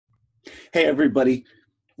Hey, everybody.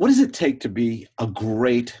 What does it take to be a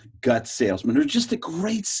great gut salesman or just a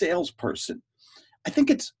great salesperson? I think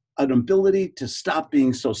it's an ability to stop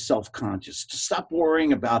being so self-conscious, to stop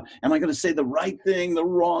worrying about, am I going to say the right thing, the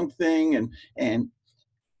wrong thing, and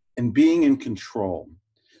and being in control.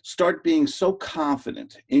 Start being so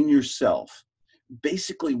confident in yourself,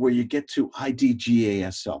 basically where you get to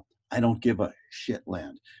IDGASL. I don't give a shit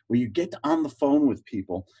land, where you get on the phone with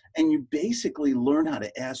people and you basically learn how to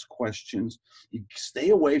ask questions. You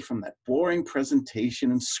stay away from that boring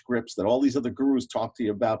presentation and scripts that all these other gurus talk to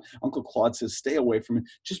you about. Uncle Claude says, stay away from it.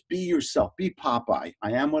 Just be yourself. Be Popeye.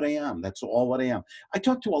 I am what I am. That's all what I am. I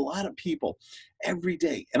talk to a lot of people every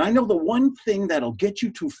day. And I know the one thing that'll get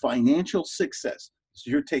you to financial success, this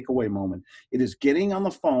is your takeaway moment. It is getting on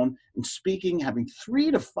the phone and speaking, having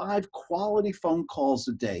 3 to 5 quality phone calls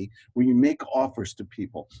a day where you make offers to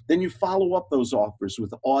people. Then you follow up those offers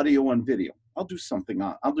with audio and video. I'll do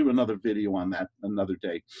another video on that another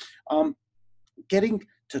day. Getting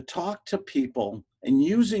to talk to people and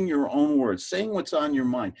using your own words, saying what's on your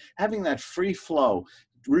mind, having that free flow,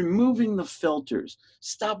 removing the filters.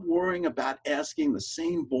 Stop worrying about asking the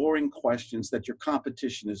same boring questions that your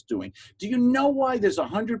competition is doing. Do you know why there's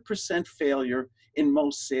 100% failure in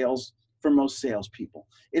most sales for most salespeople?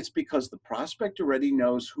 It's because the prospect already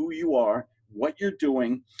knows who you are, what you're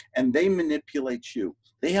doing, and they manipulate you.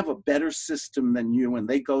 They have a better system than you, and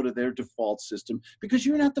they go to their default system because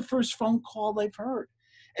you're not the first phone call they've heard.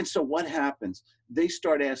 And so what happens? They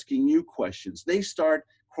start asking you questions. They start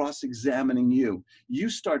cross-examining you. You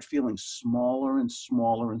start feeling smaller and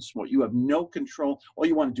smaller and smaller. You have no control. All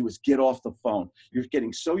you want to do is get off the phone. You're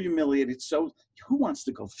getting so humiliated. So who wants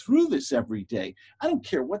to go through this every day? I don't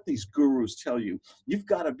care what these gurus tell you. You've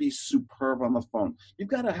got to be superb on the phone. You've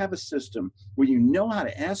got to have a system where you know how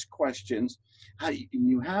to ask questions,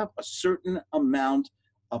 you have a certain amount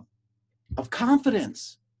of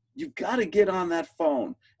confidence. You've got to get on that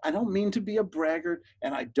phone. I don't mean to be a braggart,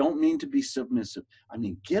 and I don't mean to be submissive. I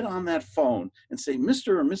mean, get on that phone and say,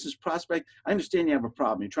 Mr. or Mrs. Prospect, I understand you have a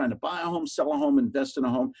problem. You're trying to buy a home, sell a home, invest in a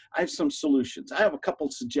home. I have some solutions. I have a couple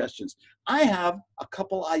of suggestions. I have a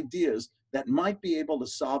couple ideas that might be able to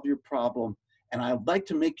solve your problem, and I'd like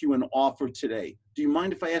to make you an offer today. Do you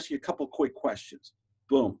mind if I ask you a couple quick questions?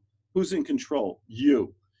 Boom. Who's in control?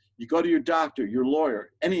 You. You go to your doctor, your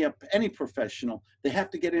lawyer, any professional, they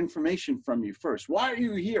have to get information from you first. Why are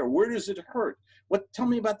you here? Where does it hurt? Tell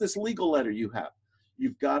me about this legal letter you have.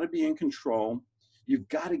 You've got to be in control. You've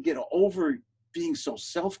got to get over being so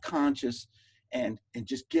self-conscious and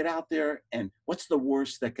just get out there. And what's the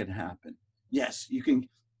worst that can happen? Yes, you can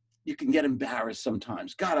get embarrassed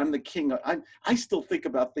sometimes. God, I'm the king. I still think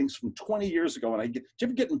about things from 20 years ago. And do you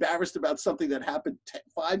ever get embarrassed about something that happened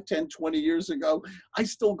 5, 10, 20 years ago? I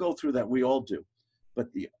still go through that. We all do.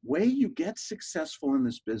 But the way you get successful in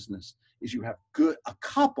this business is you have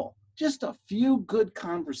just a few good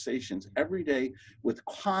conversations every day with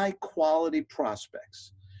high quality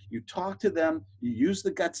prospects. You talk to them, you use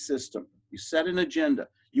the gut system, you set an agenda,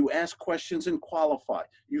 you ask questions and qualify,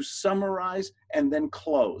 you summarize and then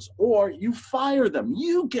close, or you fire them.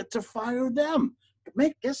 You get to fire them.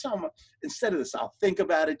 Guess how much, instead of this, I'll think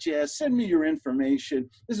about it, Jazz, send me your information.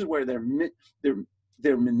 This is where they're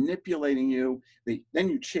manipulating you. Then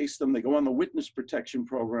you chase them, they go on the witness protection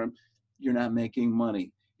program. You're not making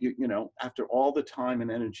money. After all the time and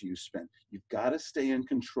energy you spent, you've got to stay in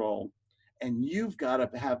control. And you've got to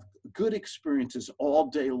have good experiences all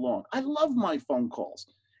day long. I love my phone calls.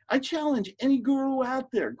 I challenge any guru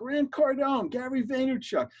out there, Grant Cardone, Gary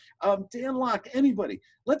Vaynerchuk, Dan Locke, anybody.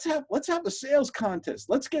 Let's have a sales contest.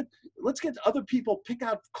 Let's get other people, pick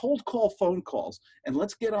out cold call phone calls, and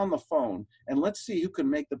let's get on the phone and let's see who can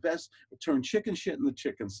make the best, turn chicken shit into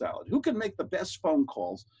chicken salad. Who can make the best phone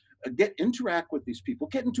calls? Interact with these people,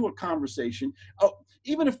 get into a conversation. Oh,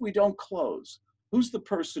 even if we don't close, who's the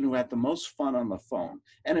person who had the most fun on the phone?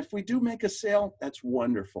 And if we do make a sale, that's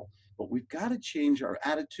wonderful. But we've got to change our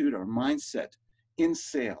attitude, our mindset in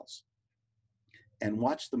sales and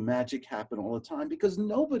watch the magic happen all the time, because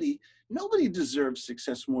nobody deserves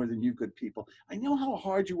success more than you good people. I know how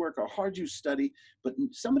hard you work, how hard you study, but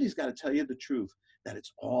somebody's got to tell you the truth, that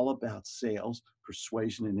it's all about sales,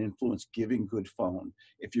 persuasion, and influence, giving good phone.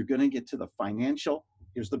 If you're going to get to the financial,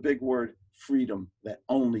 here's the big word, freedom that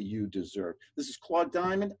only you deserve. This is Claude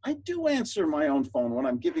Diamond. I do answer my own phone when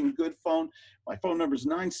I'm giving good phone. My phone number is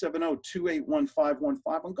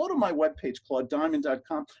 970-281-515. And go to my webpage,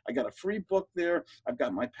 claudediamond.com. I got a free book there. I've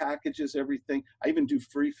got my packages, everything. I even do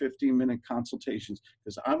free 15-minute consultations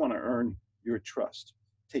because I want to earn your trust.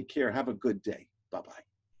 Take care. Have a good day. Bye-bye.